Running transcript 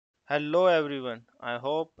Hello everyone. I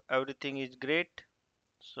hope everything is great.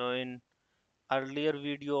 So in earlier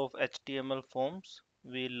video of HTML forms,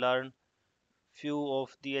 we learned few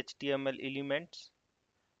of the HTML elements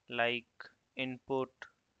like input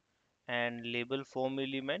and label form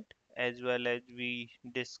element, as well as we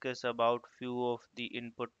discuss about few of the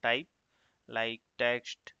input type like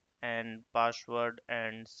text and password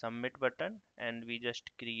and submit button, and we just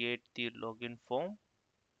create the login form.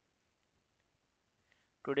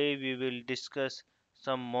 Today we will discuss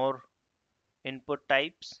some more input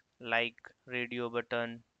types like radio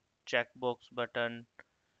button, checkbox button,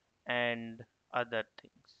 and other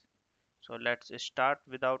things. So let's start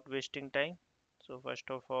without wasting time. So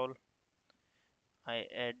first of all, I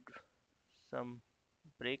add some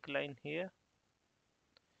break line here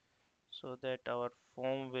so that our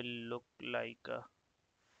form will look like a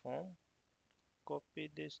form.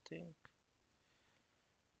 Copy this thing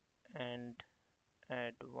and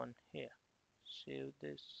add one here. Save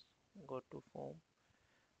this, go to form,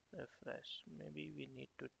 refresh. Maybe we need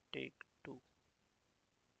to take two.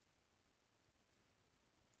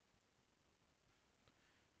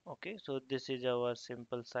 Okay, so this is our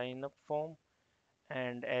simple sign up form,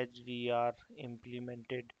 and as we are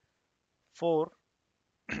implemented four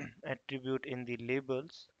attribute in the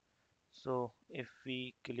labels, so if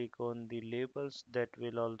we click on the labels, that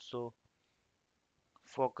will also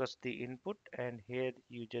focus the input, and here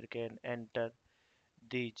user can enter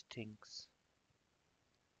these things,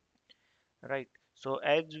 right? So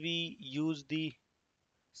as we use the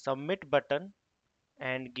submit button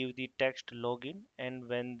and give the text login, and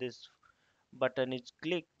when this button is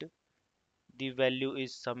clicked, the value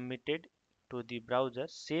is submitted to the browser.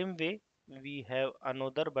 Same way, we have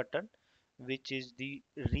another button which is the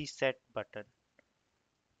reset button.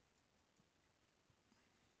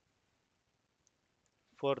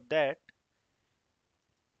 For that,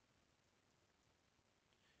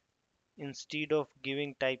 instead of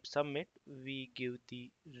giving type submit, we give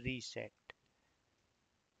the reset.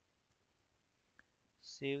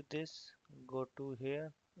 Save this, go to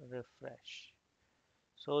here, refresh.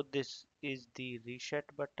 So this is the reset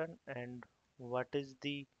button, and what is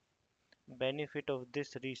the benefit of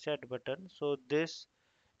this reset button? So this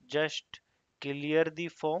just clear the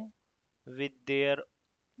form with their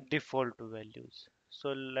default values.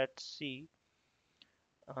 So let's see,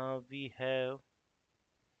 we have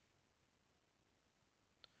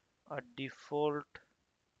a default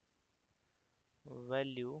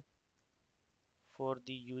value for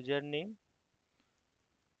the username,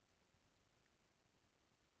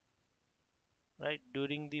 right?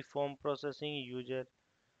 During the form processing, user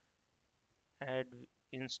add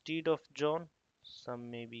instead of John, some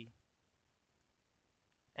maybe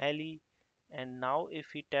Ali, and now if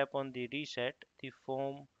we tap on the reset, the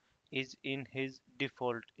form is in his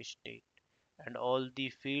default state, and all the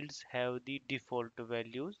fields have the default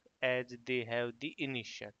values as they have the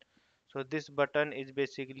initial. So this button is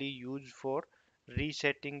basically used for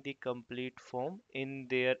resetting the complete form in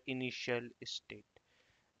their initial state.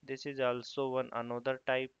 This is also one another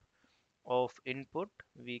type of input.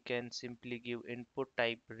 We can simply give input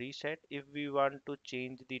type reset if we want to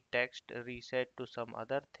change the text reset to some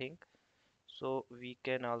other thing. So we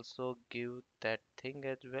can also give that thing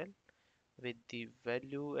as well with the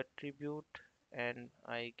value attribute, and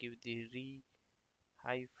I give the re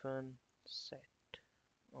hyphen set.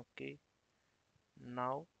 Okay,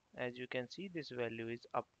 now as you can see, this value is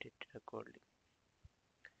updated accordingly.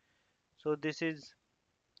 So this is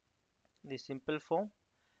the simple form.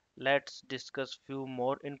 Let's discuss few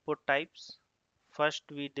more input types. First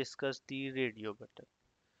we discuss the radio button.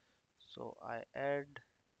 So I add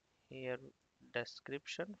here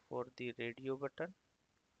description for the radio button.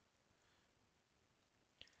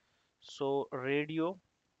 So radio,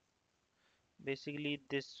 basically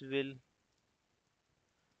this will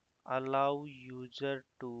allow user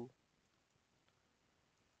to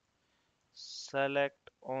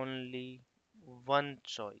select only one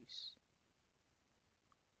choice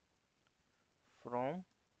from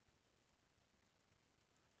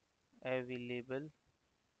available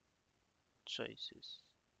choices.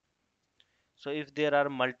 So if there are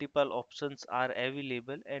multiple options are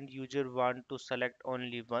available and user want to select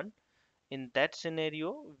only one, in that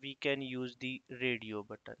scenario we can use the radio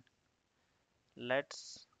button.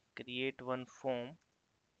 Let's create one form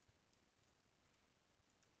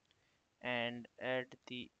and add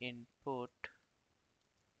the input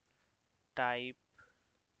type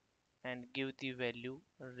and give the value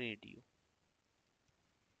radio,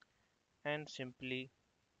 and simply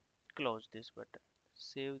close this button.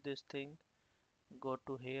 Save this thing, go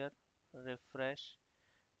to here, refresh,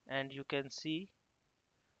 and you can see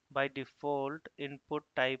By default, input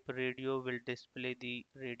type radio will display the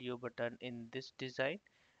radio button in this design,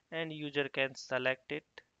 and user can select it,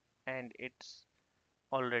 and it's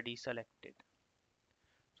already selected.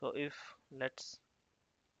 So if let's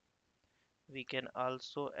we can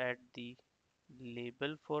also add the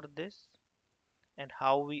label for this, and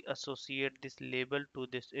how we associate this label to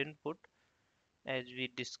this input. As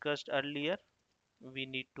we discussed earlier, we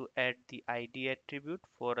need to add the ID attribute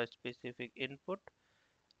for a specific input.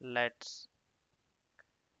 Let's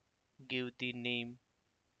give the name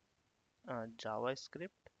JavaScript,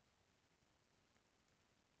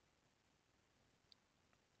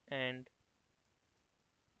 and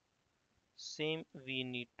same we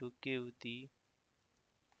need to give the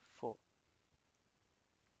for,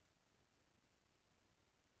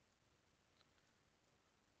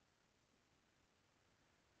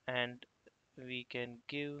 and we can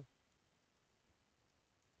give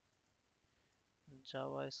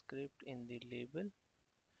JavaScript in the label.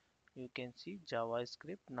 You can see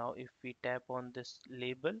JavaScript. Now if we tap on this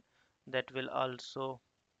label, that will also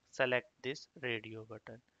select this radio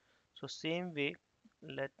button. So same way,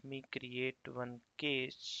 let me create one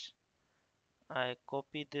case. I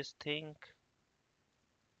copy this thing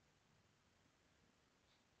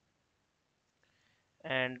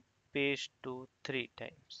and paste to 3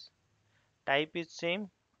 times. Type is same.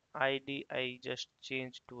 ID I just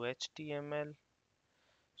changed to HTML.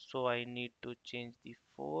 So I need to change the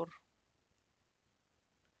for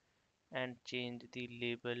and change the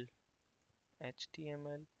label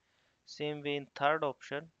HTML. Same way in third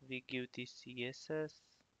option, we give the CSS.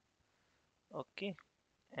 Okay,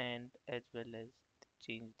 and as well as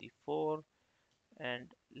change the for and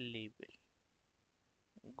label.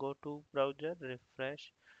 Go to browser,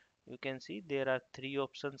 refresh. You can see there are 3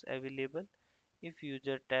 options available. If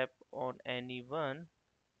user tap on any one,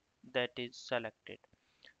 that is selected.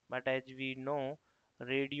 But as we know,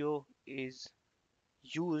 radio is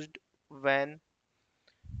used when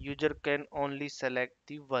user can only select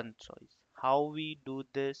the one choice. How we do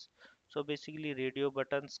this? So basically radio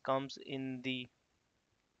buttons comes in the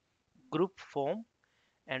group form,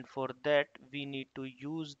 and for that we need to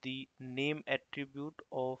use the name attribute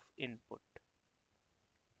of input.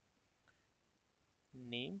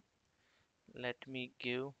 Name, let me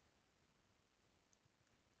give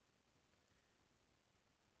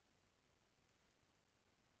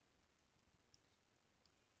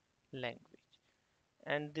language,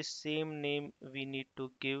 and the same name we need to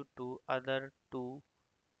give to other 2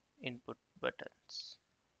 input buttons,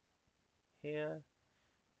 here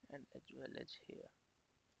and as well as here.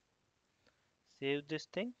 Save this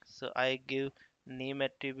thing. So I give name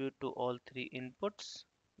attribute to all 3 inputs.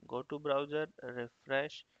 Go to browser,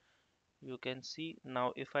 refresh. You can see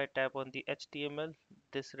now if I tap on the HTML,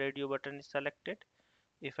 this radio button is selected.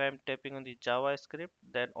 If I am tapping on the JavaScript,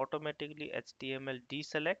 then automatically HTML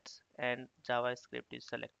deselects and JavaScript is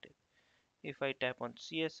selected. If I tap on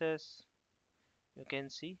CSS, you can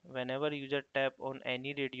see whenever user tap on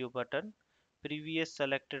any radio button, previous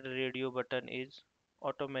selected radio button is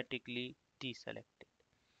automatically deselected,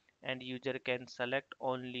 and user can select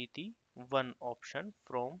only the one option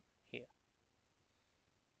from here,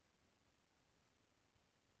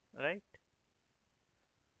 right?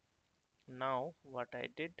 Now what I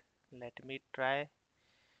did, let me try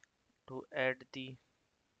to add the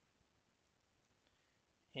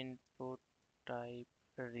input type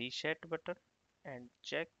reset button and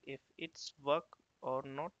check if it's work or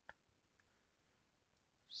not.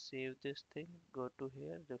 Save this thing, go to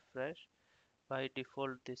here, refresh. By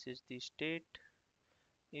default this is the state.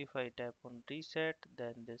 If I tap on reset,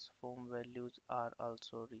 then this form values are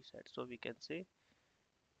also reset, so we can say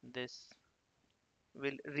this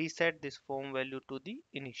will reset this form value to the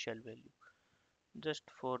initial value. Just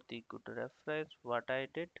for the good reference, what I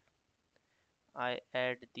did, I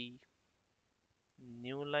add the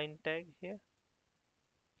new line tag here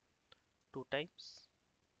 2 times,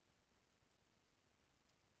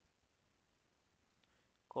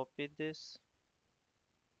 copy this,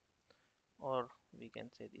 or we can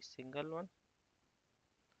say the single one,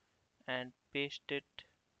 and paste it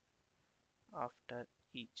after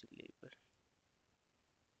each label.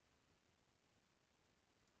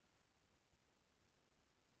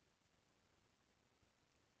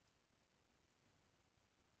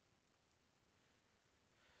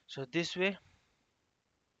 So this way,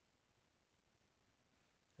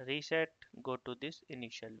 reset, go to this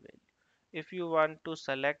initial value. If you want to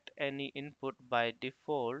select any input by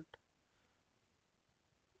default,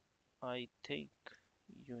 I think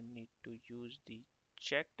you need to use the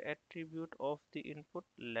checked attribute of the input.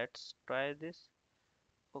 Let's try this.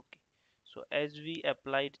 Okay, So as we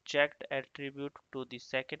applied checked attribute to the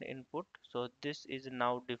second input, so this is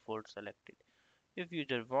now default selected. If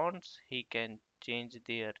user wants, he can change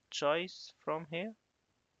their choice from here,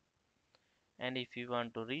 and if you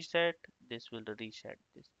want to reset, this will reset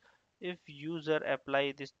this. If user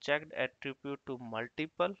apply this checked attribute to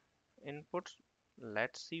multiple inputs,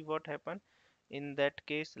 let's see what happen. In that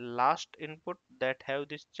case, last input that have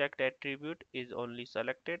this checked attribute is only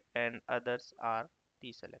selected and others are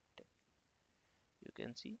deselected. You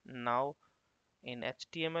can see now in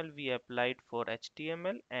HTML we applied for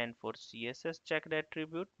HTML and for CSS checked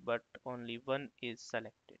attribute, but only one is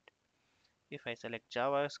selected. If I select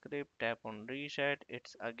JavaScript, tap on reset,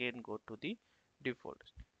 it's again go to the default.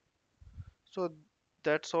 So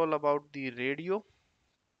that's all about the radio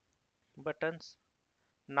buttons.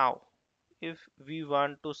 Now, if we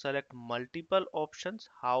want to select multiple options,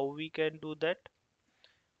 how we can do that?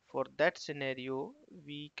 For that scenario,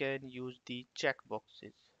 we can use the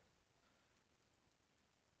checkboxes.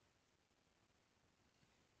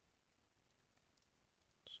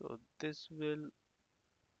 So this will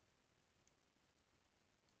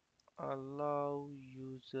allow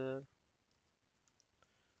user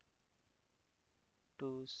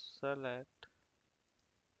to select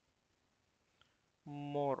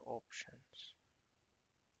more options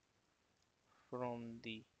from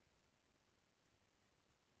the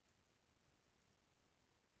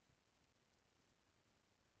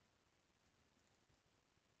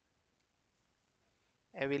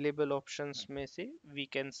available options में से we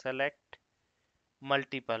can select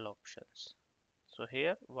multiple options. So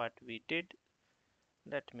here what we did,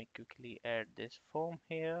 let me quickly add this form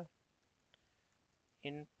here.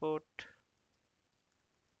 Input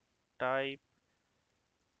type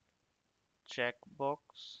checkbox.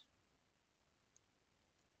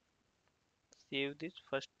 Save this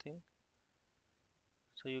first thing.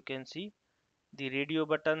 So you can see the radio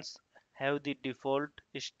buttons have the default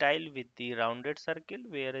style with the rounded circle,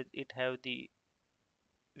 whereas it have the,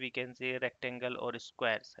 we can say, rectangle or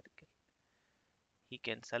square circle. He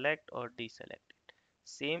can select or deselect it.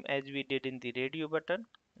 Same as we did in the radio button,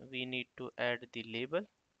 we need to add the label.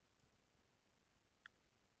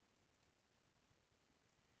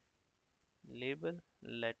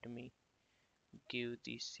 Let me give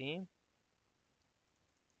the same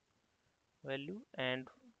value, and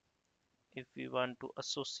if we want to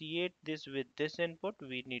associate this with this input,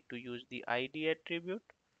 we need to use the ID attribute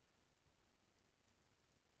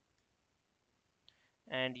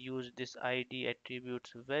and use this ID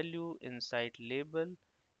attribute's value inside label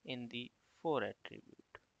in the for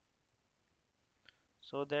attribute,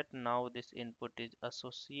 so that now this input is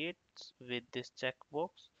associates with this checkbox,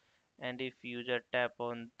 and if user tap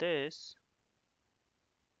on this,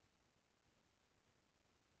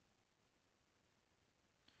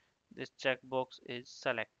 this checkbox is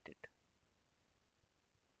selected.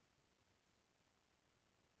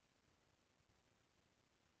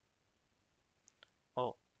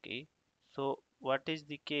 Okay, so what is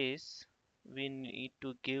the case? We need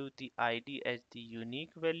to give the ID as the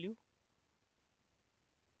unique value,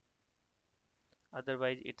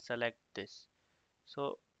 otherwise it select this.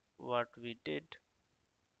 So what we did,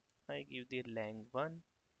 I give the lang1,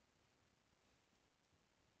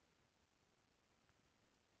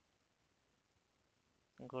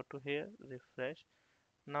 go to here, refresh.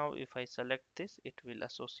 Now if I select this, it will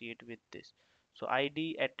associate with this. So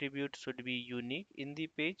ID attribute should be unique in the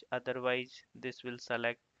page, otherwise this will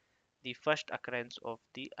select the first occurrence of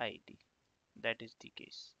the ID. That is the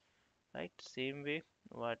case, right? Same way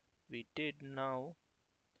what we did now,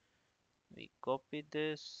 we copy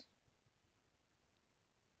this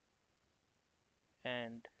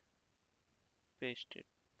and paste it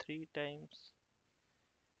 3 times.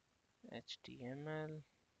 HTML,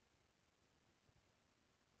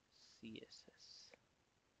 CSS.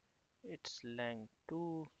 It's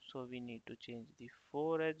lang2, so we need to change the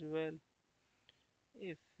 4 as well.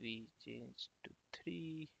 If we change to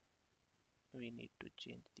 3, we need to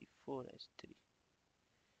change the 4 as 3.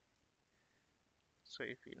 So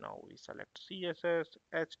if we now we select CSS,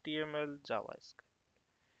 HTML, JavaScript,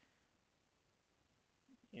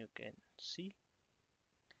 you can see.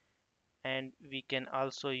 And we can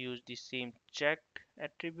also use the same checked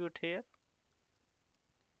attribute here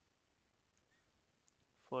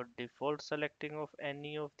for default selecting of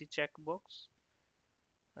any of the checkbox,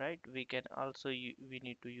 right? We can also we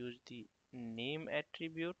need to use the name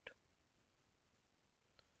attribute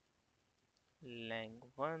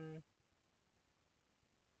lang1.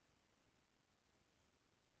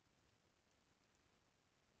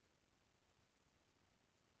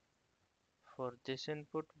 For this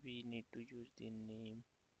input we need to use the name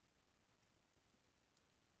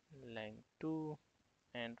length 2,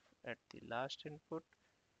 and at the last input.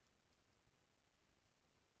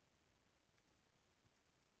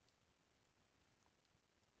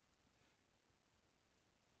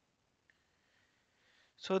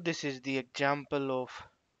 So this is the example of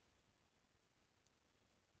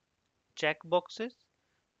checkboxes.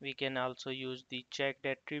 We can also use the checked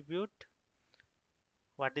attribute.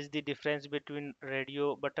 What is the difference between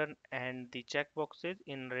radio button and the checkboxes?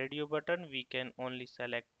 In radio button, we can only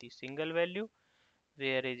select the single value,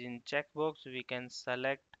 whereas in checkbox, we can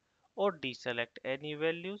select or deselect any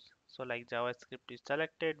values. So like JavaScript is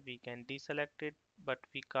selected, we can deselect it, but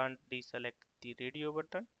we can't deselect the radio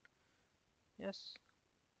button. Yes.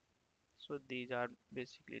 So these are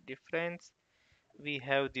basically difference. We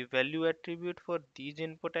have the value attribute for these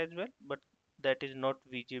input as well, but that is not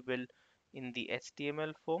visible in the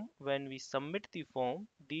HTML form. When we submit the form,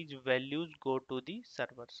 these values go to the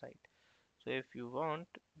server side. So if you want,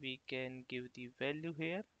 we can give the value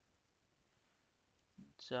here,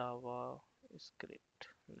 JavaScript.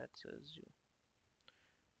 Let's assume.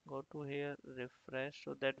 Go to here, refresh.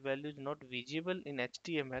 So that value is not visible in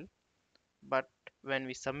HTML, but when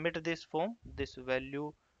we submit this form, this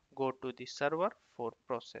value go to the server for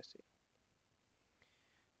processing,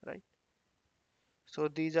 right? So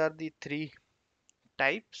these are the three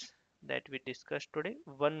types that we discussed today.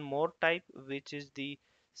 One more type, which is the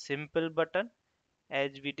simple button.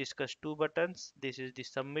 As we discussed two buttons, this is the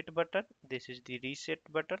submit button, this is the reset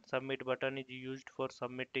button. Submit button is used for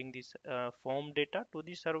submitting this form data to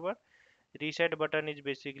the server. Reset button is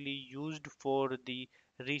basically used for the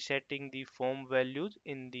resetting the form values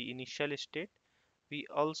in the initial state. We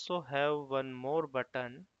also have one more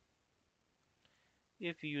button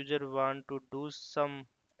if user want to do some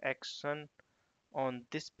action on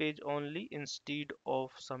this page only. Instead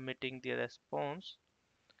of submitting the response,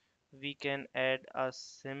 we can add a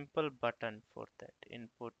simple button for that.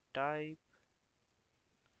 Input type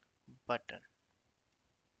button.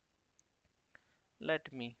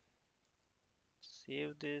 Let me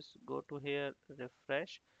save this, go to here,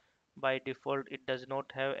 refresh. By default it does not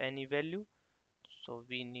have any value, so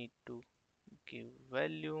we need to give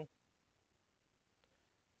value.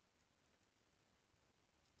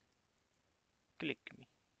 Click me.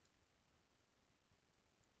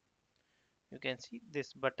 You can see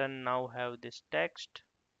this button now have this text.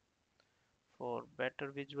 For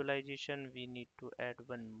better visualization, we need to add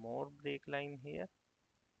one more break line here.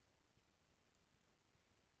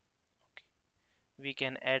 We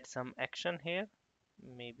can add some action here,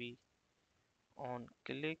 maybe on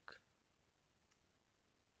click.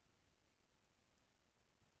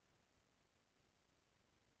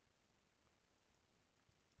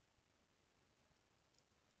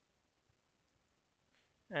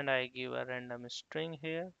 And I give a random string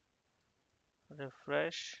here,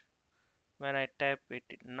 refresh. When I tap it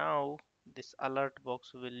now, this alert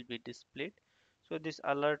box will be displayed. So this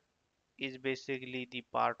alert is basically the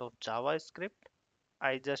part of JavaScript.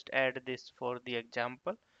 I just add this for the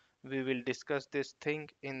example. We will discuss this thing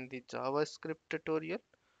in the JavaScript tutorial.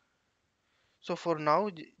 So for now,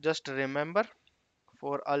 just remember,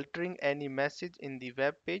 for altering any message in the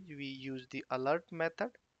web page, we use the alert method,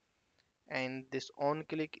 and this on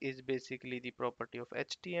click is basically the property of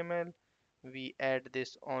HTML. We add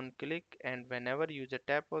this on click, and whenever user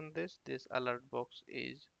tap on this, this alert box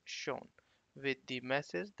is shown with the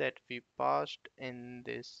message that we passed in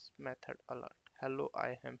this method alert. Hello,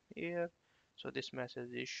 I am here. So this message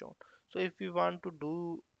is shown. So if we want to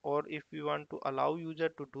do, or if we want to allow user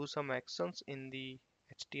to do some actions in the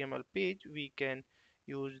HTML page, we can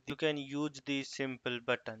use these simple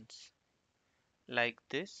buttons like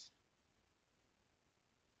this.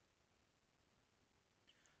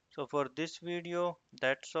 So for this video,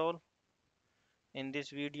 that's all. In this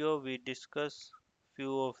video, we discuss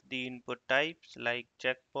few of the input types like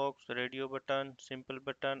checkbox, radio button, simple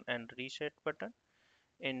button, and reset button.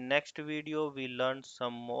 In next video, we learn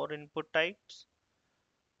some more input types.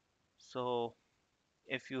 So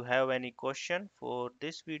if you have any question for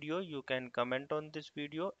this video, you can comment on this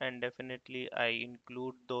video, and definitely I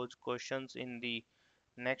include those questions in the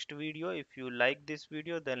next video. If you like this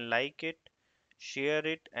video, then like it, share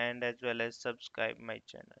it, and as well as subscribe my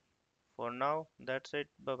channel. For now, that's it.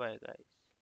 Bye bye, guys.